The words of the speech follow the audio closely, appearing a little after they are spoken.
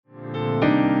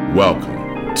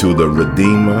Welcome to the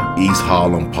Redeemer East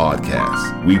Harlem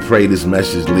podcast. We pray this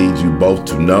message leads you both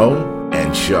to know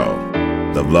and show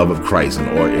the love of Christ in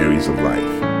all areas of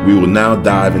life. We will now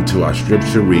dive into our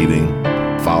scripture reading,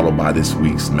 followed by this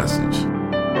week's message.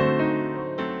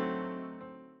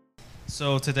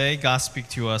 So today, God speaks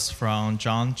to us from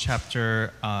John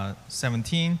chapter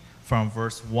 17, from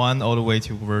verse 1 all the way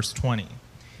to verse 20.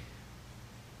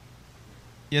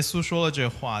 耶稣说了这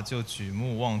话，就举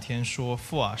目望天说：“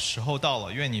父啊，时候到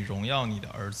了，愿你荣耀你的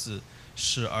儿子，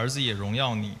使儿子也荣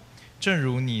耀你，正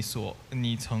如你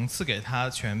曾赐给他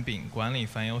权柄，管理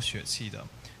凡有血气的，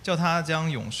叫他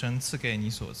将永生赐给你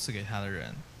所赐给他的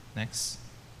人。” Next，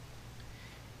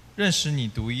 认识你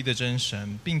独一的真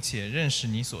神，并且认识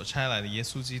你所差来的耶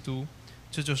稣基督，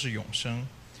这就是永生。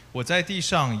我在地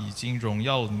上已经荣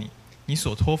耀你，你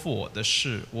所托付我的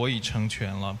事，我已成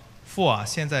全了。父啊，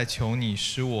现在求你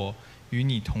使我与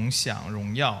你同享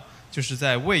荣耀，就是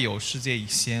在未有世界以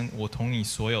先，我同你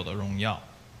所有的荣耀。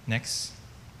Next，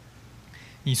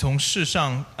 你从世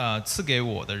上赐给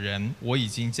我的人，我已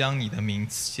经将你的名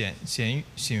显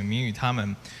明于他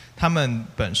们，他们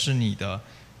本是你的，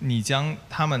你将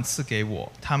他们赐给我，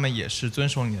他们也是遵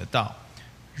守你的道。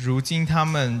如今他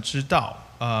们知道，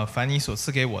凡你所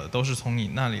赐给我的，都是从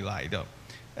你那里来的，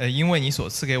因为你所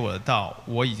赐给我的道，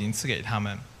我已经赐给他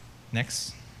们。Next，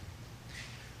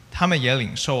 他们也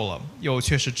领受了，又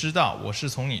确实知道我是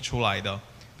从你出来的，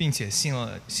并且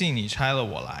信你差了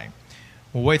我来。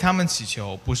我为他们祈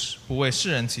求，不为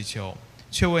世人祈求，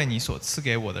却为你所赐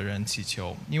给我的人祈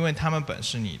求，因为他们本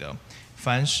是你的。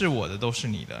凡是我的都是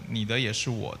你的，你的也是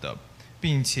我的，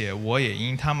并且我也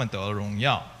因他们得了荣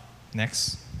耀。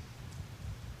Next，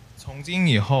 从今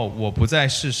以后我不在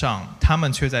世上，他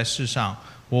们却在世上。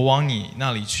我往你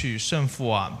那里去，圣父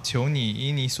啊，求你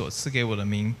以你所赐给我的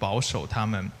名保守他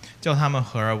们，叫他们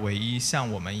合而为一，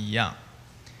像我们一样。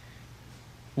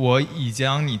我已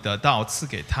将你的道赐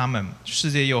给他们，世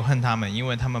界又恨他们，因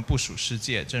为他们不属世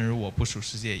界，正如我不属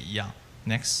世界一样。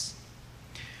Next，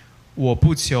 我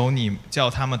不求你叫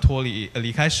他们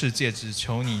离开世界，只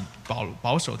求你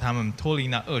保守他们脱离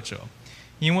那恶者，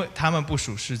因为他们不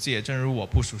属世界，正如我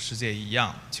不属世界一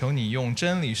样。求你用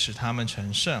真理使他们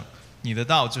成圣。你的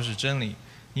道就是真理，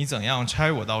你怎样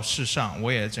差我到世上，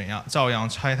我也照样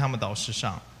差他们到世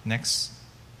上。Next，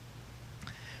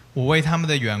 我为他们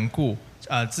的缘故，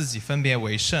自己分别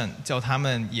为圣，叫他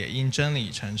们也因真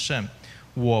理成圣。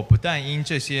我不但因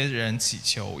这些人祈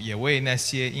求，也为那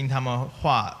些因他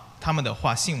们的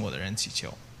话信我的人祈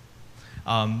求。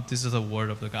This is the word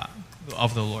of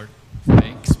the Lord.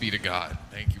 Thanks be to God.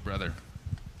 Thank you, brother.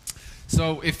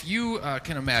 So if you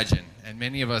can imagine, and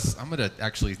many of us, I'm going to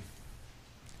actually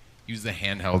use the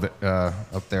handheld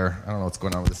up there. I don't know what's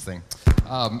going on with this thing.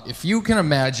 If you can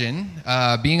imagine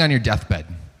being on your deathbed,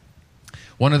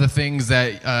 one of the things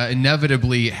that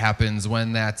inevitably happens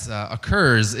when that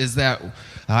occurs is that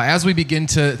as we begin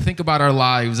to think about our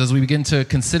lives, as we begin to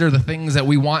consider the things that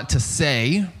we want to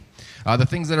say, the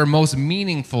things that are most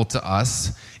meaningful to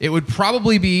us, it would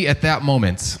probably be at that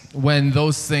moment when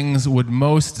those things would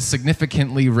most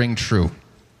significantly ring true.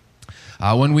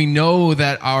 When we know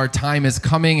that our time is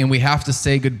coming and we have to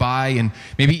say goodbye, and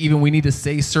maybe even we need to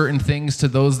say certain things to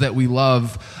those that we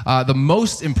love, the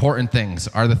most important things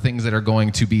are the things that are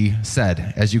going to be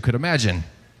said, as you could imagine.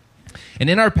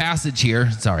 And in our passage here,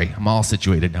 sorry, I'm all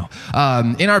situated now.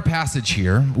 In our passage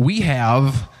here, we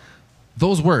have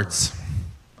those words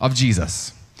of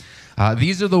Jesus.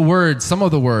 These are the words, some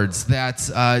of the words that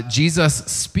Jesus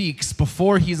speaks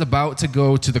before he's about to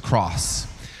go to the cross.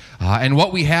 And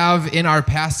what we have in our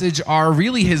passage are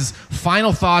really his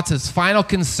final thoughts, his final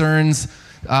concerns,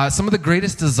 some of the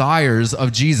greatest desires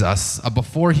of Jesus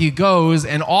before he goes.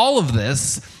 And all of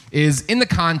this is in the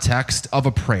context of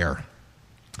a prayer.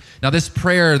 Now, this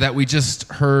prayer that we just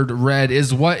heard read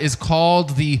is what is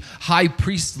called the high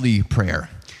priestly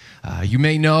prayer. You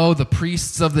may know the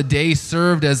priests of the day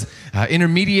served as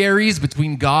intermediaries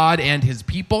between God and his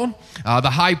people. The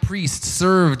high priest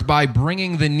served by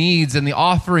bringing the needs and the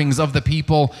offerings of the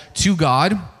people to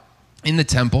God in the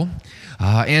temple.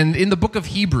 And in the book of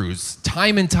Hebrews,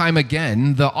 time and time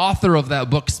again, the author of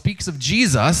that book speaks of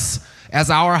Jesus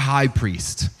as our high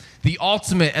priest, the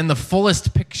ultimate and the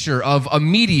fullest picture of a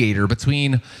mediator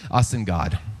between us and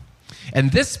God.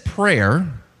 And this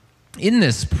prayer, in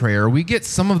this prayer, we get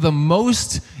some of the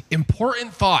most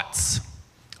important thoughts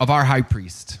of our high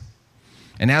priest.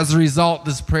 And as a result,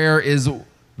 this prayer is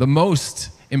the most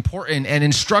important and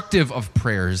instructive of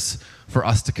prayers for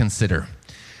us to consider.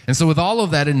 And so with all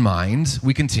of that in mind,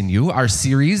 we continue our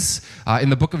series in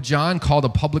the book of John called A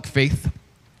Public Faith.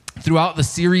 Throughout the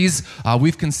series,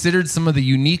 we've considered some of the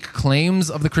unique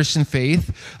claims of the Christian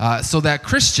faith so that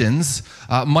Christians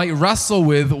might wrestle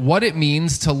with what it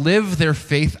means to live their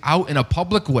faith out in a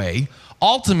public way,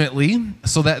 ultimately,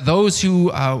 so that those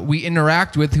who we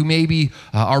interact with who maybe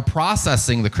are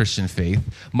processing the Christian faith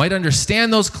might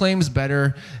understand those claims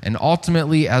better and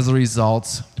ultimately, as a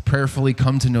result, prayerfully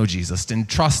come to know Jesus and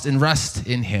trust and rest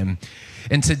in him.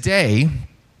 And today,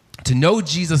 to know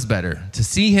Jesus better, to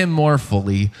see him more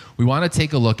fully, we want to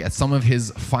take a look at some of his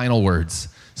final words,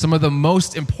 some of the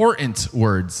most important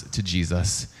words to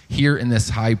Jesus here in this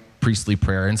high priestly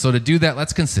prayer. And so to do that,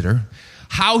 let's consider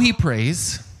how he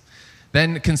prays,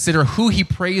 then consider who he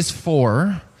prays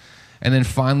for, and then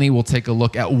finally we'll take a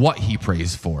look at what he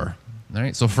prays for. All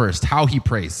right, so first, how he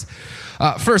prays.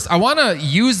 First, I want to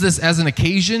use this as an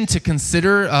occasion to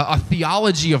consider a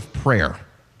theology of prayer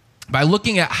by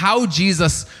looking at how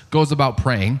Jesus goes about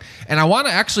praying. And I want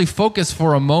to actually focus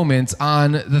for a moment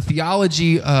on the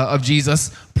theology of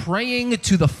Jesus praying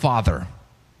to the Father.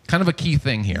 Kind of a key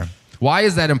thing here. Why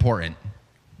is that important?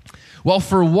 Well,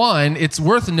 for one, it's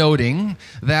worth noting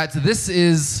that this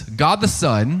is God the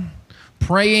Son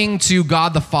praying to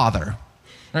God the Father.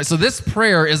 All right, so this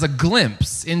prayer is a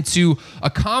glimpse into a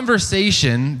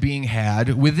conversation being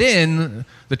had within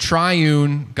the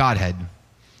triune Godhead.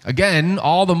 Again,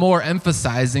 all the more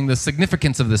emphasizing the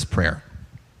significance of this prayer.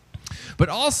 But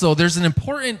also, there's an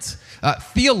important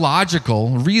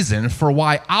theological reason for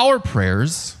why our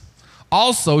prayers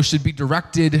also should be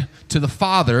directed to the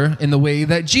Father in the way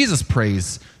that Jesus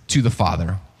prays to the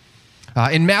Father.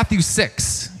 In Matthew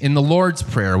 6, in the Lord's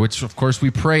Prayer, which of course we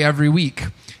pray every week,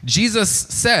 Jesus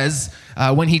says,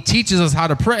 when he teaches us how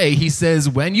to pray, he says,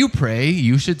 when you pray,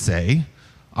 you should say,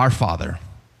 Our Father.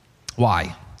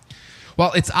 Why?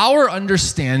 Well, it's our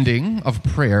understanding of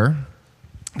prayer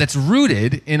that's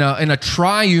rooted in a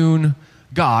triune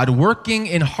God working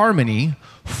in harmony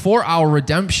for our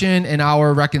redemption and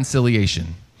our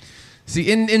reconciliation.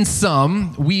 See, in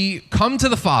sum, we come to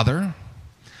the Father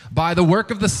by the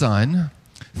work of the Son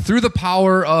through the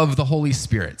power of the Holy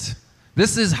Spirit.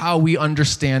 This is how we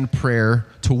understand prayer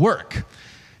to work.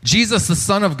 Jesus, the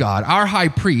Son of God, our high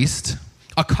priest,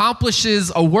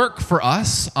 accomplishes a work for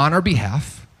us on our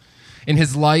behalf in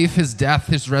his life, his death,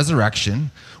 his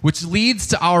resurrection, which leads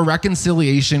to our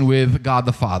reconciliation with God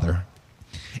the Father.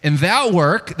 And that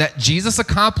work that Jesus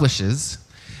accomplishes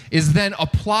is then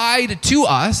applied to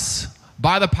us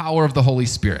by the power of the Holy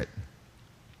Spirit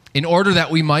in order that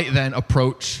we might then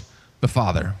approach the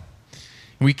Father.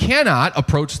 We cannot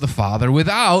approach the Father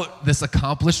without this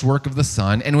accomplished work of the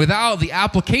Son and without the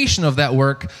application of that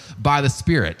work by the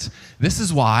Spirit. This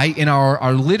is why in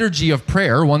our liturgy of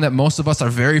prayer, one that most of us are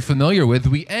very familiar with,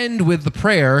 we end with the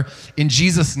prayer in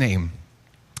Jesus' name.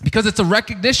 Because it's a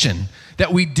recognition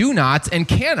that we do not and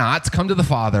cannot come to the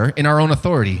Father in our own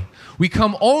authority. We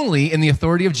come only in the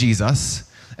authority of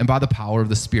Jesus and by the power of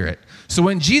the Spirit. So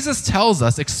when Jesus tells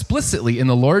us explicitly in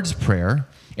the Lord's Prayer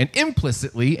and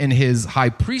implicitly in his high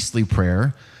priestly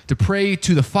prayer to pray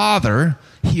to the Father,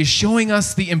 he is showing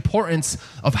us the importance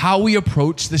of how we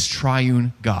approach this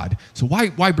triune God. So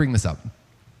why bring this up?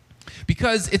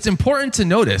 Because it's important to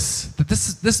notice that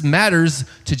this matters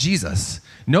to Jesus.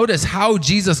 Notice how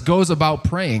Jesus goes about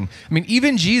praying. I mean,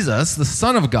 even Jesus, the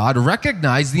Son of God,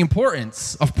 recognized the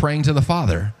importance of praying to the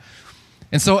Father.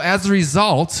 And so as a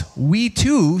result, we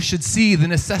too should see the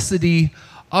necessity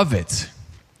of it.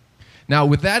 Now,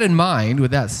 with that in mind,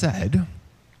 with that said,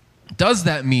 does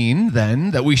that mean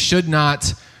then that we should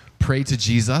not pray to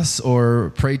Jesus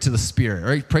or pray to the Spirit,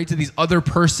 right? Pray to these other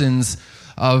persons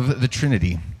of the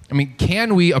Trinity? I mean,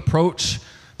 can we approach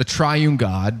the triune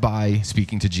God by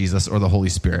speaking to Jesus or the Holy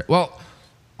Spirit? Well,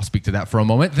 I'll speak to that for a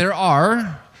moment. There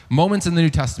are moments in the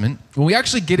New Testament when we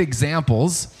actually get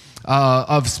examples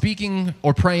of speaking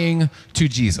or praying to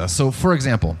Jesus. So, for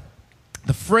example,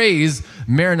 the phrase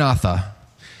Maranatha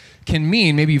can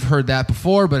mean, maybe you've heard that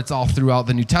before, but it's all throughout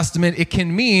the New Testament. It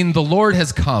can mean the Lord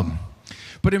has come.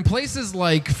 But in places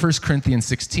like 1 Corinthians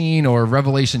 16 or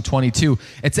Revelation 22,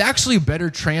 it's actually better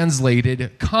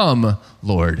translated, come,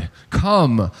 Lord.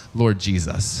 Come, Lord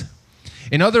Jesus.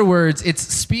 In other words, it's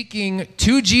speaking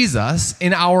to Jesus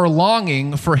in our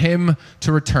longing for him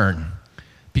to return,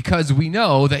 because we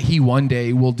know that he one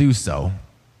day will do so.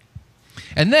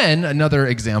 And then another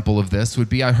example of this would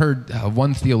be, I heard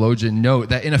one theologian note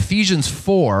that in Ephesians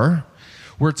 4,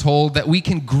 we're told that we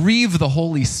can grieve the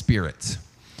Holy Spirit.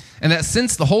 And that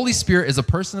since the Holy Spirit is a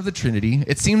person of the Trinity,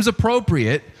 it seems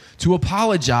appropriate to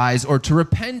apologize or to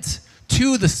repent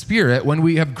to the Spirit when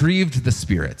we have grieved the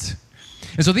Spirit.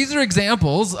 And so these are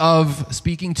examples of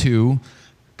speaking to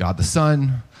God the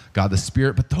Son, God the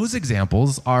Spirit. But those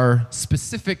examples are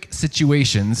specific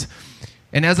situations.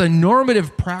 And as a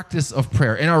normative practice of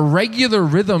prayer, in our regular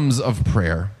rhythms of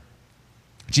prayer,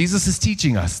 Jesus is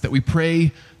teaching us that we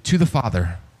pray to the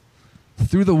Father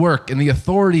through the work and the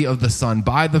authority of the Son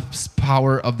by the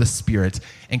power of the Spirit.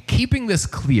 And keeping this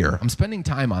clear, I'm spending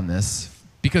time on this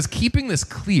because keeping this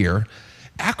clear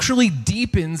actually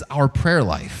deepens our prayer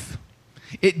life.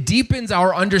 It deepens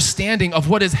our understanding of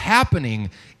what is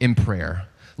happening in prayer.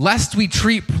 Lest we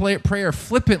treat prayer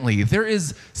flippantly, there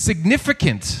is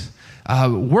significant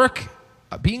work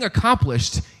being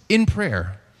accomplished in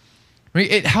prayer. Right?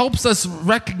 It helps us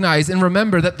recognize and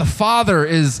remember that the Father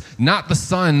is not the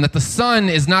Son, that the Son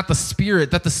is not the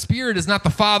Spirit, that the Spirit is not the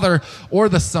Father or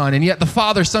the Son, and yet the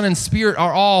Father, Son, and Spirit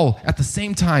are all at the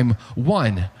same time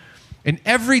one. And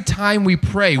every time we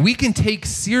pray, we can take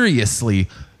seriously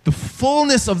the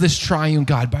fullness of this triune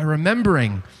God by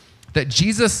remembering that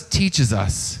Jesus teaches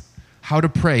us how to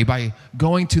pray by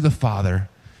going to the Father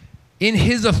in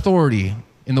his authority,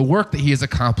 in the work that he has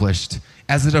accomplished,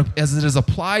 as it is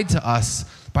applied to us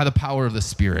by the power of the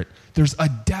Spirit. There's a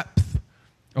depth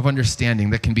of understanding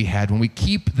that can be had when we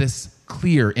keep this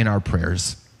clear in our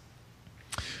prayers.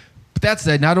 But that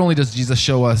said, not only does Jesus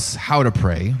show us how to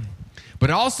pray, but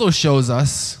it also shows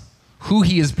us who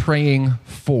he is praying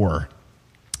for.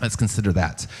 Let's consider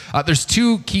that. There's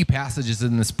two key passages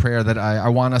in this prayer that I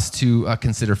want us to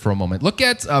consider for a moment. Look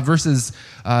at verses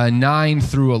 9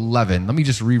 through 11. Let me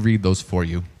just reread those for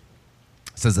you.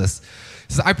 It says this.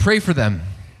 It says, I pray for them.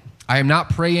 I am not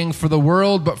praying for the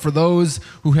world, but for those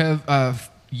who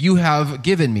you have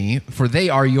given me, for they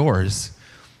are yours.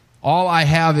 All I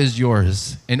have is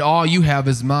yours, and all you have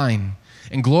is mine,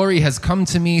 and glory has come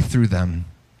to me through them.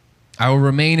 I will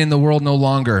remain in the world no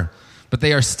longer, but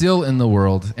they are still in the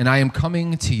world, and I am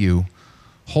coming to you.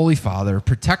 Holy Father,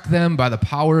 protect them by the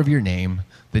power of your name,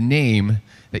 the name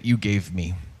that you gave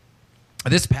me.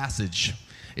 This passage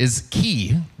is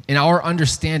key in our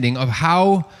understanding of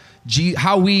how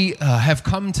we have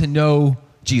come to know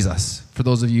Jesus, for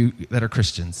those of you that are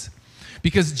Christians.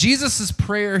 Because Jesus'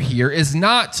 prayer here is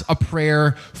not a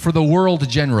prayer for the world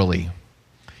generally.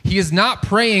 He is not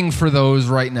praying for those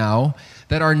right now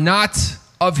that are not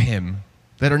of him,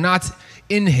 that are not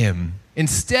in him.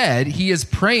 Instead, he is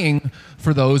praying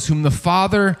for those whom the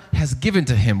Father has given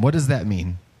to him. What does that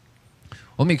mean?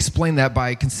 Let me explain that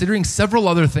by considering several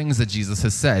other things that Jesus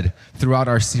has said throughout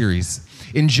our series.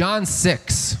 In John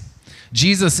 6,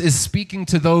 Jesus is speaking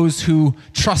to those who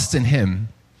trust in him.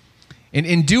 And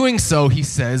in doing so, he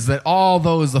says that all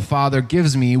those the Father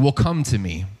gives me will come to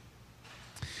me.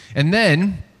 And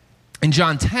then in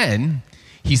John 10,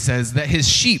 he says that his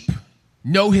sheep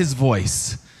know his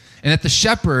voice, and that the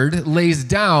shepherd lays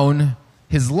down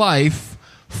his life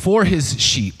for his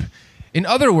sheep. In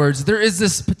other words, there is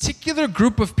this particular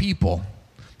group of people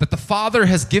that the Father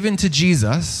has given to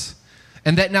Jesus,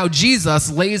 and that now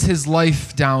Jesus lays his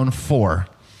life down for.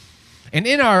 And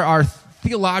in our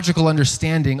theological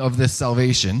understanding of this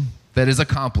salvation that is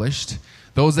accomplished,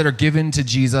 those that are given to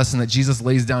Jesus and that Jesus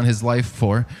lays down his life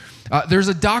for, there's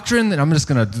a doctrine that I'm just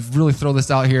going to really throw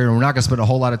this out here, and we're not going to spend a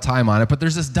whole lot of time on it, but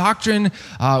there's this doctrine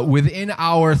within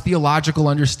our theological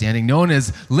understanding known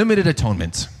as limited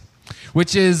atonement,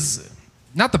 which is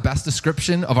not the best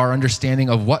description of our understanding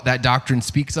of what that doctrine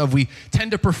speaks of. We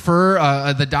tend to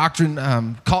prefer the doctrine,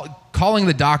 calling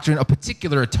the doctrine a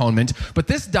particular atonement, but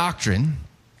this doctrine,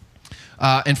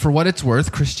 and for what it's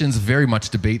worth, Christians very much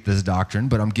debate this doctrine,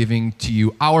 but I'm giving to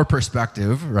you our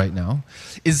perspective right now,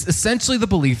 is essentially the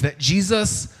belief that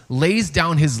Jesus lays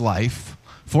down his life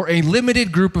for a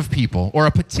limited group of people, or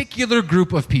a particular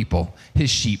group of people, his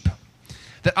sheep.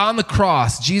 That on the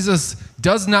cross, Jesus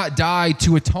does not die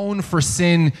to atone for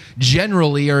sin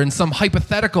generally or in some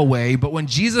hypothetical way, but when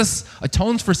Jesus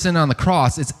atones for sin on the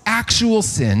cross, it's actual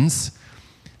sins,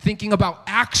 thinking about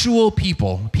actual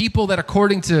people that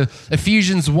according to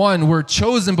Ephesians 1 were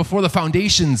chosen before the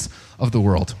foundations of the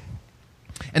world.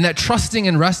 And that trusting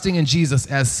and resting in Jesus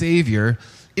as Savior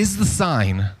is the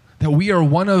sign that we are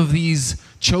one of these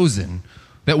chosen,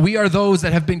 that we are those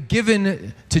that have been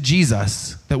given to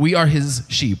Jesus, that we are his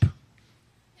sheep,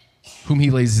 whom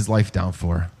he lays his life down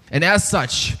for. And as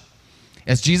such,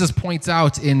 as Jesus points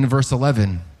out in verse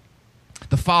 11,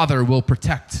 the Father will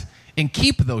protect and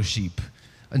keep those sheep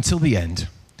until the end.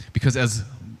 Because as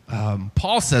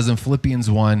Paul says in Philippians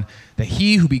 1, that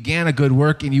he who began a good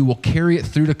work in you will carry it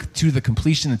through to the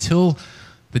completion until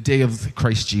the day of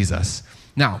Christ Jesus.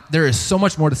 Now, there is so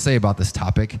much more to say about this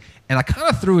topic, and I kind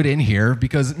of threw it in here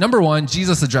because, number one,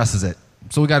 Jesus addresses it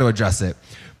So we got to address it.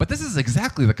 But this is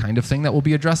exactly the kind of thing that we'll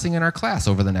be addressing in our class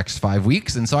over the next 5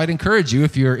 weeks. And so I'd encourage you,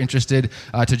 if you're interested,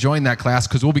 to join that class,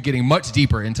 because we'll be getting much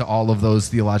deeper into all of those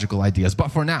theological ideas. But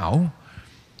for now,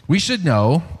 we should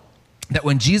know that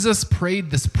when Jesus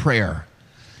prayed this prayer,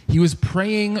 he was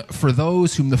praying for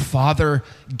those whom the Father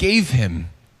gave him.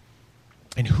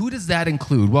 And who does that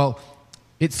include? Well,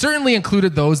 it certainly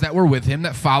included those that were with him,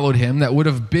 that followed him, that would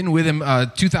have been with him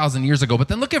 2,000 years ago. But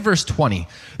then look at verse 20.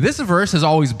 This verse has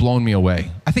always blown me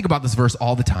away. I think about this verse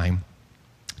all the time.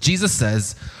 Jesus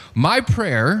says, my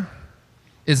prayer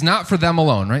is not for them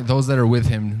alone, right? Those that are with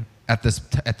him at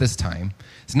this time.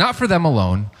 It's not for them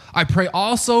alone. I pray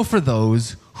also for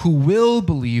those who will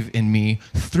believe in me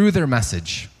through their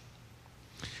message.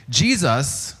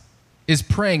 Jesus is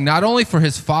praying not only for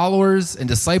his followers and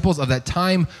disciples of that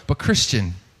time, but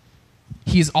Christian.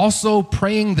 He is also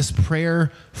praying this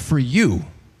prayer for you.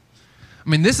 I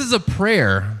mean, this is a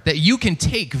prayer that you can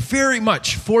take very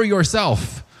much for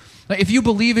yourself. Like, if you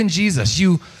believe in Jesus,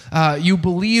 you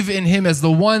believe in him as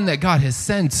the one that God has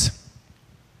sent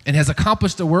and has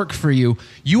accomplished a work for you,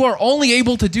 you are only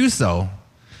able to do so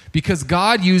because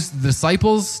God used the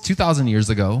disciples 2,000 years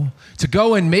ago to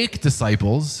go and make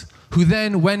disciples, who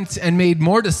then went and made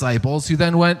more disciples, who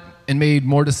then went and made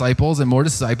more disciples and more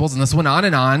disciples, and this went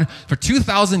on for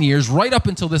 2,000 years, right up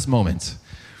until this moment.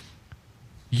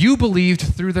 You believed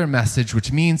through their message,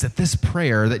 which means that this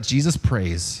prayer that Jesus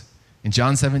prays in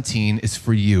John 17 is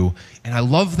for you. And I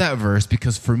love that verse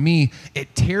because for me,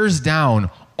 it tears down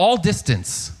all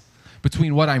distance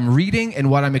between what I'm reading and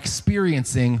what I'm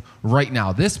experiencing right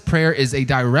now. This prayer is a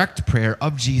direct prayer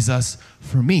of Jesus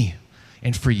for me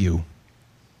and for you.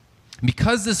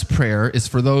 Because this prayer is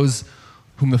for those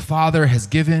whom the Father has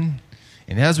given,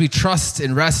 and as we trust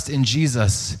and rest in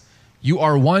Jesus, you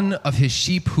are one of his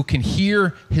sheep who can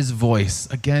hear his voice.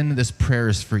 Again, this prayer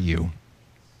is for you.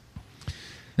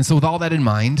 And so with all that in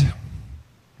mind,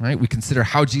 right, we consider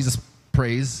how Jesus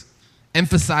prays,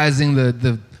 emphasizing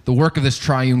the work of this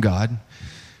triune God.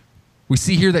 We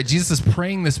see here that Jesus is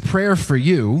praying this prayer for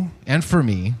you and for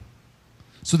me.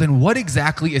 So then what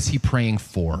exactly is he praying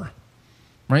for?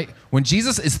 Right? When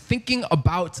Jesus is thinking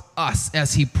about us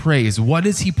as he prays, what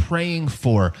is he praying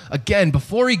for? Again,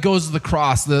 before he goes to the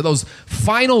cross, those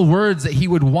final words that he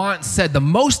would want said, the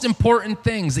most important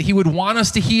things that he would want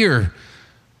us to hear,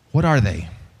 what are they?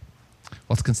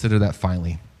 Let's consider that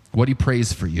finally. What he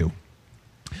prays for you.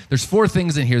 There's 4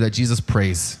 things in here that Jesus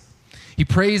prays. He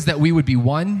prays that we would be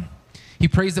one. He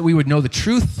prays that we would know the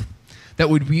truth, that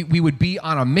we would be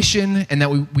on a mission, and that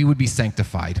we would be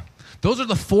sanctified. Those are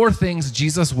the 4 things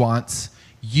Jesus wants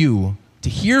you to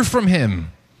hear from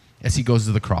him as he goes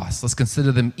to the cross. Let's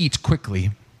consider them each quickly.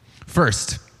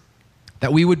 First,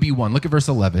 that we would be one. Look at verse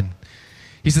 11.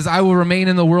 He says, I will remain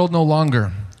in the world no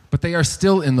longer, but they are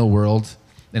still in the world,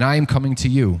 and I am coming to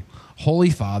you. Holy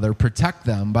Father, protect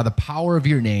them by the power of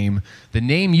your name, the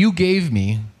name you gave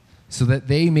me, so that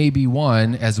they may be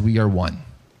one as we are one.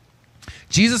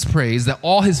 Jesus prays that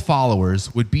all his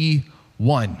followers would be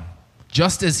one,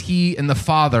 just as he and the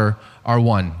Father are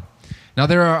one. Now,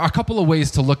 there are a couple of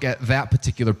ways to look at that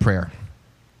particular prayer.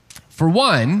 For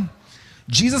one,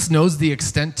 Jesus knows the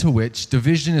extent to which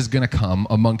division is going to come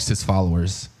amongst his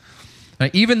followers. Now,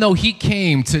 even though he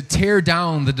came to tear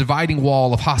down the dividing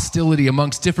wall of hostility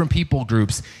amongst different people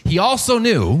groups, he also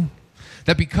knew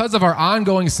that because of our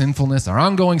ongoing sinfulness, our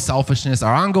ongoing selfishness,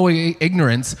 our ongoing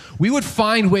ignorance, we would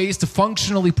find ways to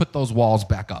functionally put those walls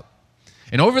back up.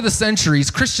 And over the centuries,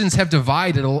 Christians have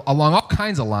divided along all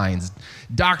kinds of lines,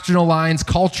 doctrinal lines,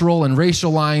 cultural and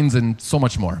racial lines, and so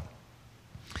much more.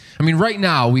 I mean, right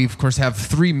now, we, of course, have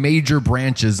 3 major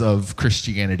branches of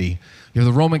Christianity. You have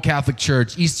the Roman Catholic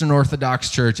Church, Eastern Orthodox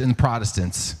Church, and the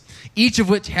Protestants, each of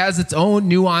which has its own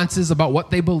nuances about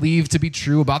what they believe to be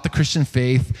true about the Christian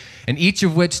faith, and each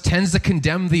of which tends to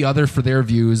condemn the other for their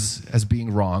views as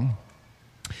being wrong.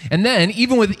 And then,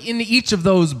 even within each of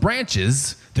those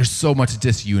branches, there's so much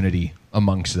disunity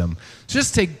amongst them. So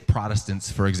just take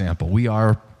Protestants, for example. We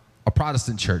are a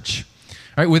Protestant church.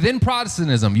 All right, within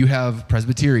Protestantism, you have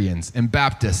Presbyterians and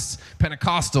Baptists,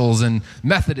 Pentecostals and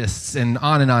Methodists, and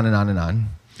on and on and on and on.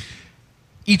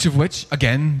 Each of which,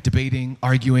 again, debating,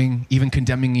 arguing, even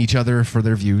condemning each other for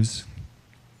their views.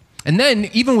 And then,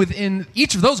 even within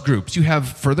each of those groups, you have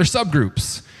further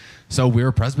subgroups. So we're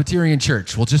a Presbyterian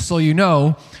church. Well, just so you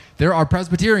know, there are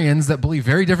Presbyterians that believe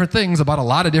very different things about a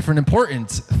lot of different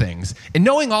important things. And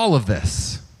knowing all of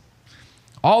this,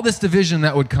 all this division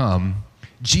that would come,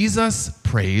 Jesus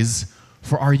prays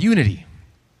for our unity.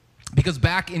 Because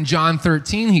back in John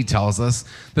 13, he tells us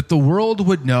that the world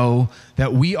would know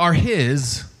that we are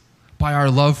his by our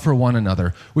love for one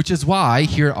another, which is why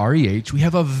here at REH we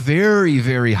have a very,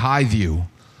 very high view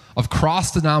of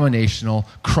cross-denominational,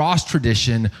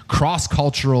 cross-tradition,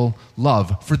 cross-cultural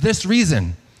love for this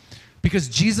reason. Because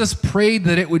Jesus prayed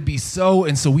that it would be so,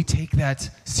 and so we take that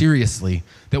seriously,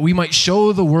 that we might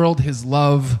show the world his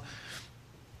love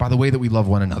by the way that we love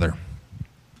one another.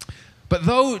 But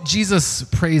though Jesus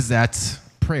prays that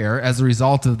prayer as a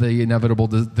result of the inevitable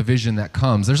division that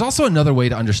comes, there's also another way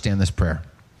to understand this prayer.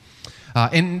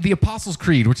 In the Apostles'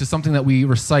 Creed, which is something that we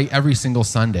recite every single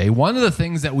Sunday, one of the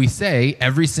things that we say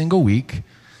every single week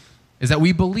is that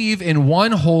we believe in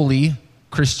one holy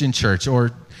Christian church,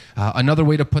 or another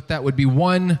way to put that would be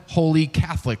one holy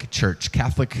Catholic church.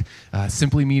 Catholic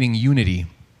simply meaning unity.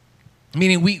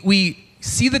 Meaning we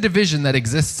see the division that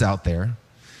exists out there,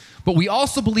 but we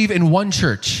also believe in one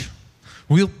church.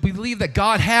 We believe that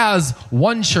God has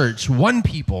one church, one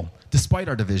people, despite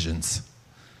our divisions.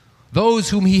 Those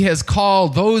whom he has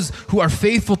called, those who are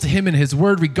faithful to him and his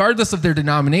word, regardless of their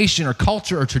denomination or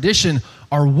culture or tradition,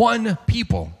 are one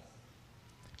people.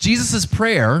 Jesus'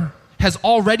 prayer has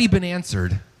already been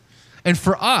answered. And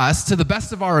for us, to the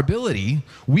best of our ability,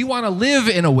 we want to live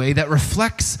in a way that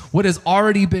reflects what has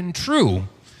already been true,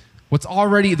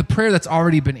 the prayer that's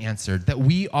already been answered, that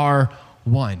we are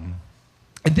one.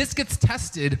 And this gets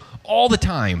tested all the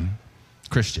time,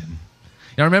 Christian.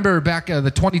 Now, I remember back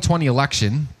the 2020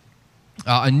 election,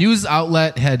 a news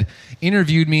outlet had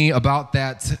interviewed me about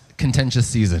that contentious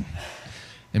season.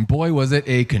 And boy, was it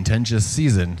a contentious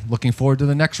season. Looking forward to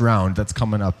the next round that's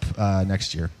coming up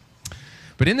next year.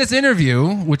 But in this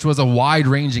interview, which was a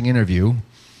wide-ranging interview,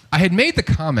 I had made the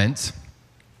comment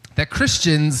that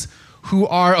Christians who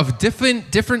are of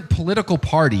different political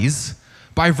parties,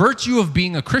 by virtue of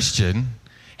being a Christian,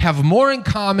 have more in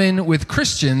common with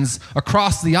Christians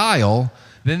across the aisle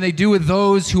than they do with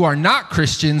those who are not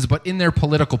Christians but in their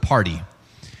political party.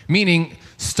 Meaning,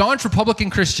 staunch Republican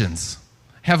Christians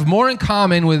have more in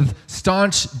common with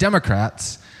staunch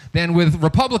Democrats than with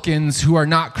Republicans who are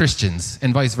not Christians,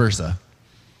 and vice versa.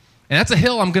 And that's a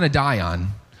hill I'm going to die on.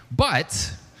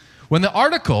 But when the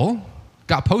article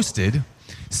got posted,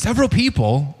 several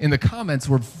people in the comments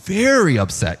were very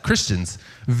upset, Christians,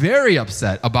 very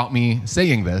upset about me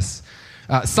saying this.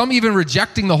 Some even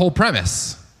rejecting the whole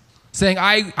premise, saying,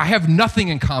 I have nothing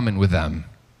in common with them.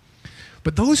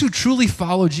 But those who truly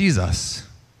follow Jesus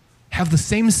have the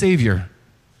same Savior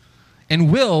and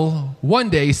will one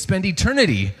day spend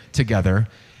eternity together.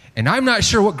 And I'm not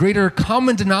sure what greater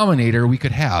common denominator we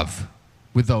could have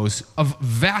with those of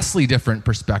vastly different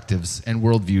perspectives and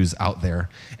worldviews out there.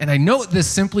 And I note this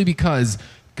simply because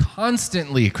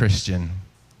constantly, Christian,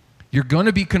 you're going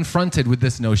to be confronted with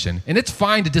this notion. And it's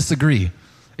fine to disagree.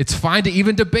 It's fine to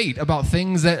even debate about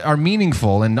things that are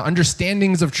meaningful and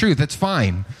understandings of truth. That's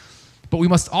fine. But we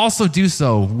must also do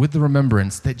so with the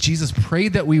remembrance that Jesus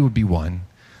prayed that we would be one,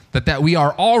 that we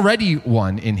are already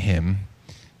one in him,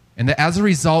 and that as a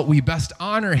result, we best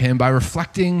honor him by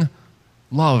reflecting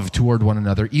love toward one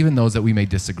another, even those that we may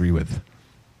disagree with.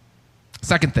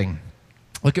 Second thing,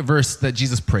 look at verse that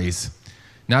Jesus prays.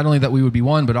 Not only that we would be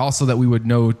one, but also that we would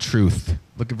know truth.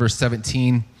 Look at verse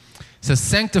 17. It says,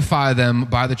 sanctify them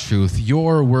by the truth.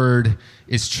 Your word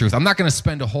is truth. I'm not going to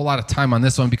spend a whole lot of time on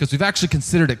this one because we've actually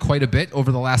considered it quite a bit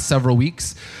over the last several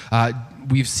weeks.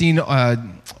 We've seen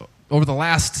over the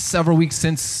last several weeks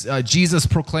since Jesus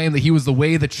proclaimed that he was the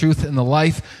way, the truth, and the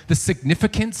life, the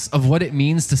significance of what it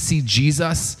means to see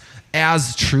Jesus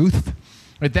as truth.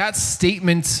 Right, that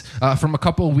statement from a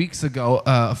couple of weeks ago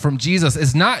from Jesus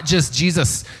is not just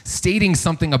Jesus stating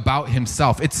something about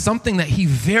himself. It's something that he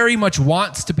very much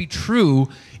wants to be true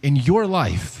in your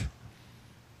life.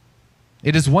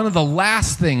 It is one of the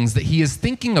last things that he is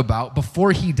thinking about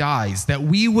before he dies, that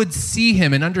we would see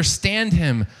him and understand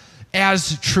him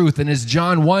as truth. And as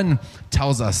John 1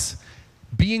 tells us,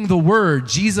 being the Word,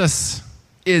 Jesus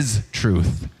is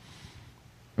truth.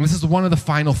 And this is one of the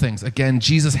final things, again,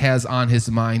 Jesus has on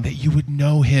his mind, that you would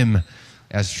know him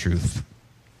as truth.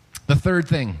 The third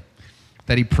thing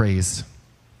that he prays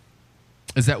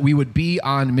is that we would be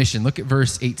on mission. Look at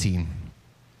verse 18.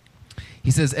 He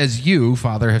says, as you,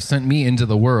 Father, have sent me into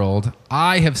the world,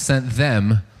 I have sent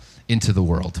them into the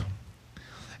world.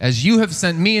 As you have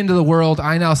sent me into the world,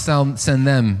 I now send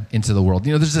them into the world.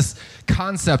 You know, there's this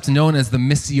concept known as the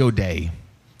Missio Dei,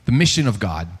 the mission of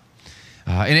God.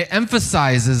 And it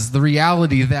emphasizes the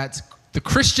reality that the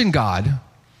Christian God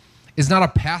is not a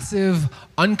passive,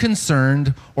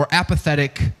 unconcerned, or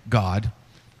apathetic God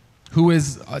who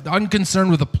is unconcerned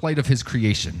with the plight of his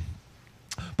creation.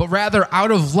 But rather,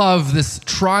 out of love, this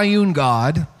triune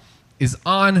God is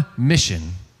on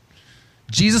mission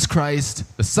Jesus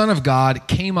Christ, the Son of God,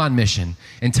 came on mission.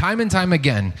 And time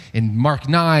again, in Mark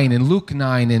 9, in Luke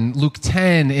 9, in Luke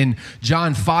 10, in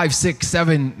John 5, 6,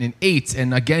 7, and 8,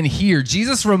 and again here,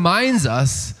 Jesus reminds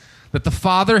us that the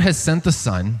Father has sent the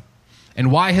Son.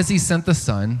 And why has he sent the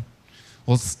Son?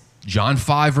 Well, John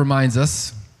 5 reminds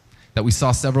us that we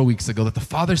saw several weeks ago that the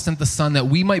Father sent the Son that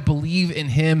we might believe in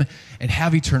him and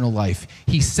have eternal life.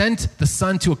 He sent the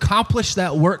Son to accomplish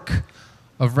that work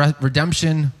of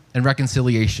redemption and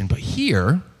reconciliation. But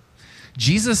here,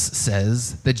 Jesus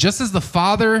says that just as the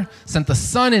Father sent the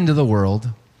Son into the world,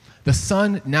 the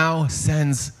Son now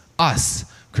sends us,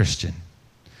 Christian,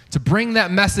 to bring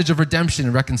that message of redemption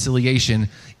and reconciliation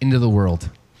into the world.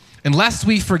 And lest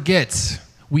we forget,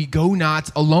 we go not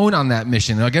alone on that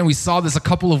mission. And again, we saw this a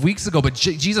couple of weeks ago, but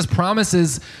Jesus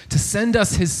promises to send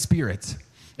us his Spirit.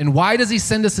 And why does he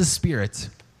send us his Spirit?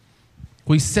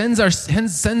 Well, he sends us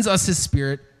his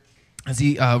Spirit, as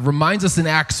he reminds us in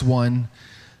Acts 1,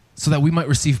 so that we might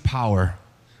receive power.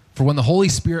 For when the Holy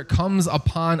Spirit comes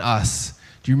upon us,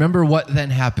 do you remember what then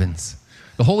happens?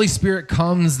 The Holy Spirit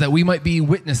comes that we might be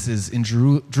witnesses in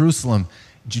Jerusalem,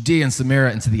 Judea and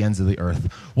Samaria, and to the ends of the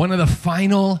earth. One of the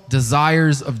final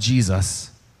desires of Jesus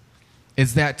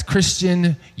is that,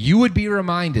 Christian, you would be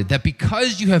reminded that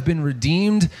because you have been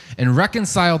redeemed and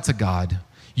reconciled to God,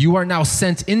 you are now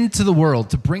sent into the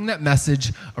world to bring that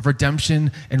message of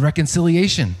redemption and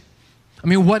reconciliation. I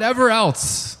mean, whatever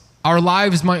else our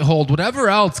lives might hold, whatever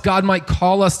else God might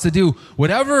call us to do,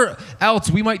 whatever else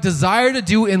we might desire to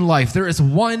do in life, there is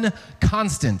one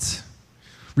constant,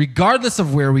 regardless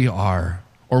of where we are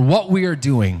or what we are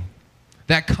doing.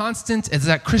 That constant is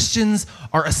that Christians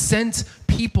are a sent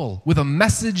people with a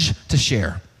message to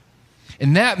share.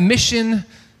 And that mission,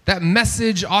 that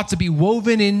message ought to be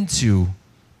woven into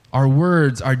our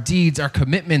words, our deeds, our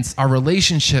commitments, our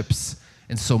relationships,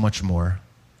 and so much more.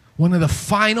 One of the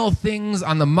final things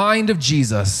on the mind of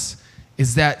Jesus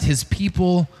is that his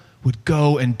people would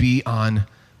go and be on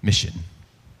mission.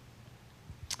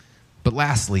 But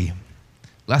lastly,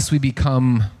 lest we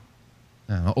become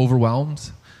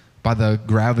overwhelmed by the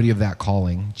gravity of that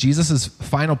calling, Jesus'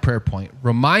 final prayer point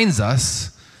reminds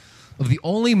us of the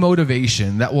only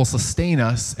motivation that will sustain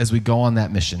us as we go on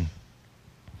that mission.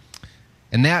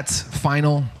 And that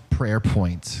final prayer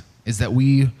point is that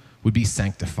we would be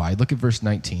sanctified. Look at verse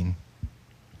 19.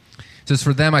 It says,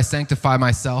 "For them I sanctify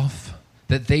myself,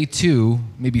 that they too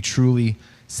may be truly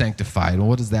sanctified." Well,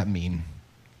 what does that mean?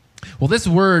 Well, this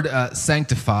word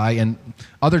sanctify, and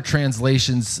other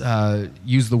translations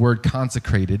use the word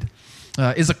consecrated,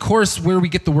 is a course where we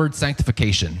get the word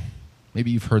sanctification.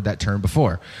 Maybe you've heard that term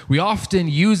before. We often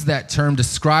use that term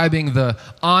describing the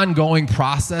ongoing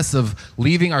process of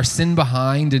leaving our sin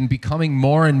behind and becoming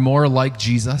more and more like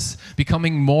Jesus,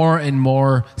 becoming more and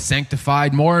more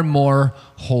sanctified, more and more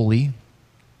holy.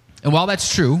 And while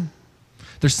that's true,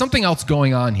 there's something else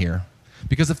going on here.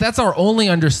 Because if that's our only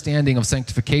understanding of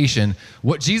sanctification,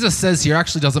 what Jesus says here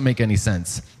actually doesn't make any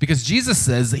sense. Because Jesus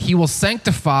says that he will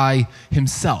sanctify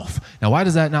himself. Now, why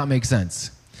does that not make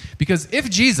sense? Because if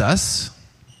Jesus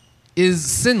is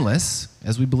sinless,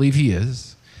 as we believe he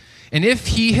is, and if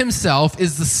he himself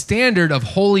is the standard of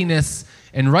holiness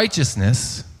and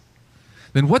righteousness,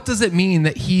 then what does it mean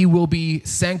that he will be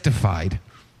sanctified?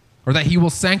 Or that he will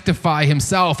sanctify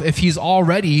himself if he's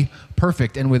already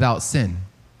perfect and without sin?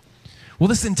 Well,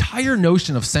 this entire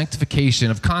notion of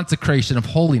sanctification, of consecration, of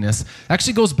holiness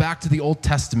actually goes back to the Old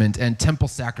Testament and temple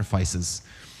sacrifices.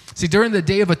 See, during the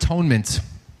Day of Atonement,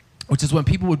 which is when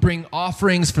people would bring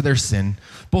offerings for their sin,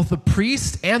 both the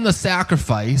priest and the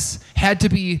sacrifice had to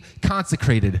be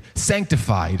consecrated,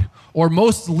 sanctified, or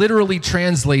most literally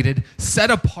translated, set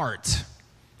apart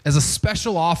as a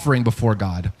special offering before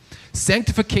God.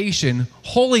 Sanctification,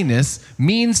 holiness,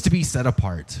 means to be set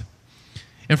apart.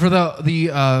 And for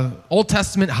the Old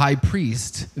Testament high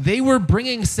priest, they were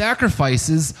bringing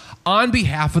sacrifices on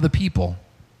behalf of the people.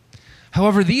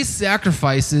 However, these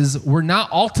sacrifices were not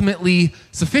ultimately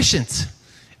sufficient,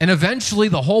 and eventually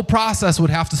the whole process would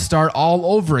have to start all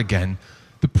over again.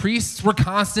 The priests were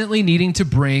constantly needing to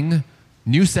bring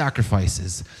new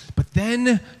sacrifices. But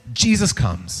then Jesus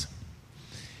comes.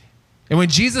 And when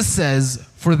Jesus says,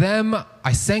 "For them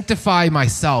I sanctify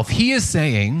myself," he is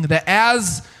saying that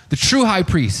as the true high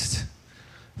priest,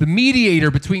 the mediator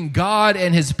between God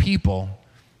and his people,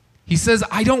 he says,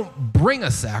 I don't bring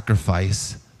a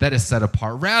sacrifice that is set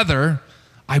apart. Rather,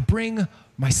 I bring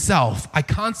myself. I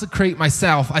consecrate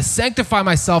myself. I sanctify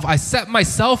myself. I set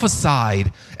myself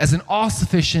aside as an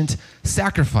all-sufficient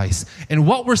sacrifice. And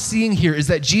what we're seeing here is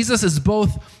that Jesus is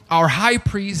both our high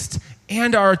priest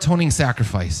and our atoning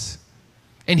sacrifice.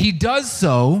 And he does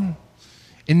so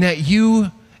and that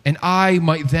you and I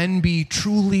might then be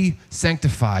truly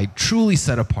sanctified, truly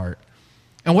set apart.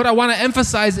 And what I want to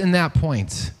emphasize in that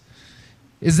point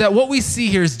is that what we see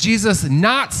here is Jesus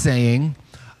not saying,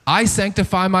 I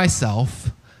sanctify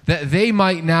myself, that they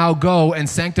might now go and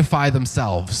sanctify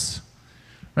themselves.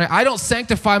 Right? I don't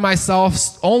sanctify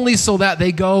myself only so that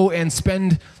they go and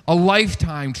spend a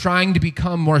lifetime trying to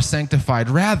become more sanctified.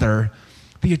 Rather,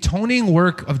 the atoning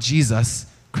work of Jesus,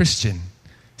 Christian,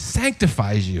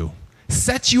 sanctifies you,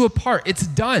 sets you apart. It's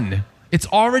done. It's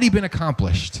already been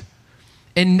accomplished.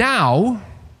 And now,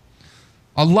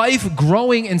 a life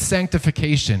growing in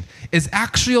sanctification is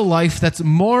actually a life that's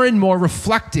more and more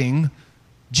reflecting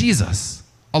Jesus,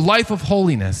 a life of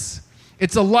holiness.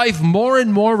 It's a life more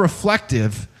and more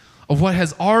reflective of what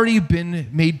has already been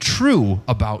made true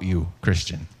about you,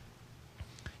 Christian.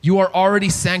 You are already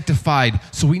sanctified,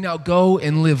 so we now go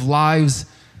and live lives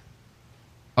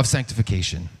of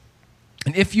sanctification.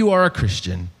 And if you are a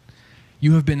Christian,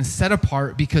 you have been set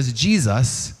apart because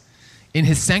Jesus, in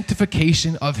his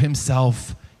sanctification of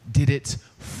himself, did it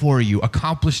for you,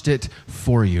 accomplished it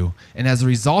for you. And as a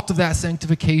result of that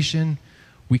sanctification,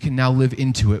 we can now live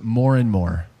into it more and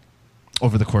more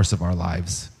over the course of our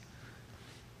lives.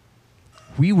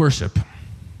 We worship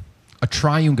a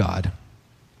triune God,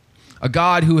 a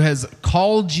God who has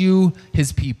called you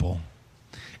his people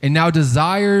and now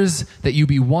desires that you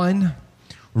be one,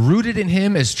 rooted in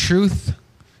him as truth,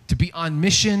 to be on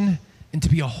mission, and to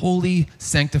be a holy,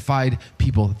 sanctified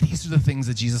people. These are the things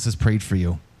that Jesus has prayed for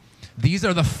you. These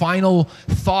are the final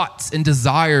thoughts and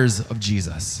desires of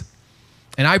Jesus.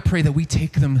 And I pray that we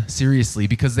take them seriously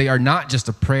because they are not just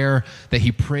a prayer that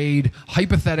he prayed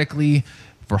hypothetically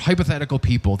for hypothetical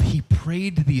people. He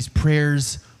prayed these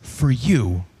prayers for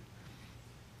you.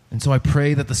 And so I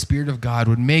pray that the Spirit of God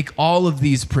would make all of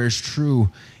these prayers true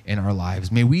in our lives.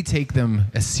 May we take them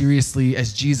as seriously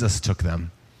as Jesus took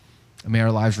them. And may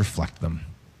our lives reflect them.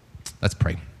 Let's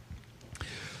pray.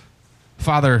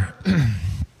 Father,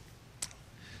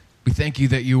 we thank you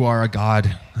that you are a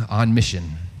God on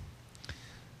mission.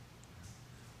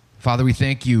 Father, we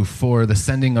thank you for the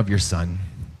sending of your Son,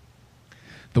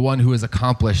 the one who has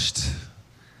accomplished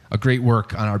a great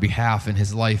work on our behalf in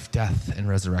his life, death, and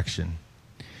resurrection.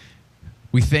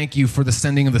 We thank you for the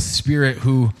sending of the Spirit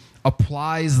who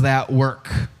applies that work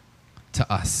to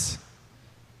us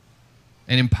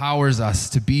and empowers us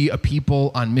to be a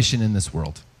people on mission in this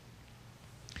world.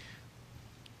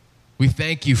 We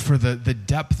thank you for the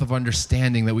depth of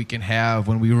understanding that we can have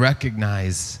when we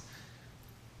recognize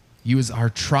you as our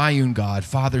triune God,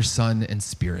 Father, Son, and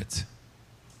Spirit.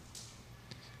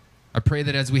 I pray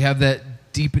that as we have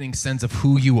that deepening sense of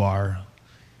who you are,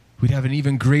 we'd have an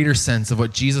even greater sense of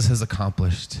what Jesus has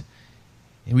accomplished.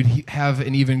 And we'd have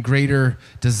an even greater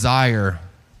desire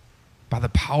by the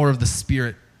power of the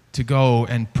Spirit to go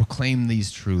and proclaim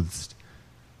these truths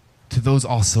to those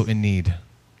also in need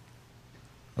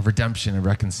of redemption and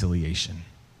reconciliation.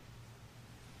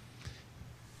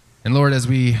 And Lord, as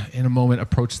we in a moment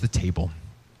approach the table,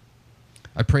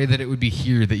 I pray that it would be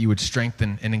here that you would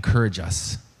strengthen and encourage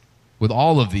us with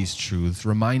all of these truths,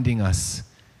 reminding us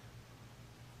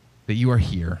that you are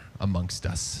here amongst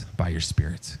us by your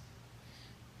Spirit.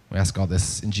 We ask all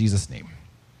this in Jesus' name.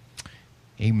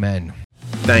 Amen.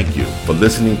 Thank you for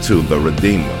listening to the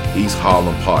Redeemer East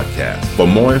Harlem podcast. For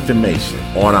more information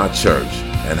on our church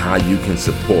and how you can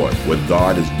support what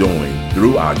God is doing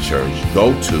through our church,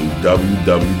 go to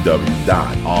www.reh.nyc.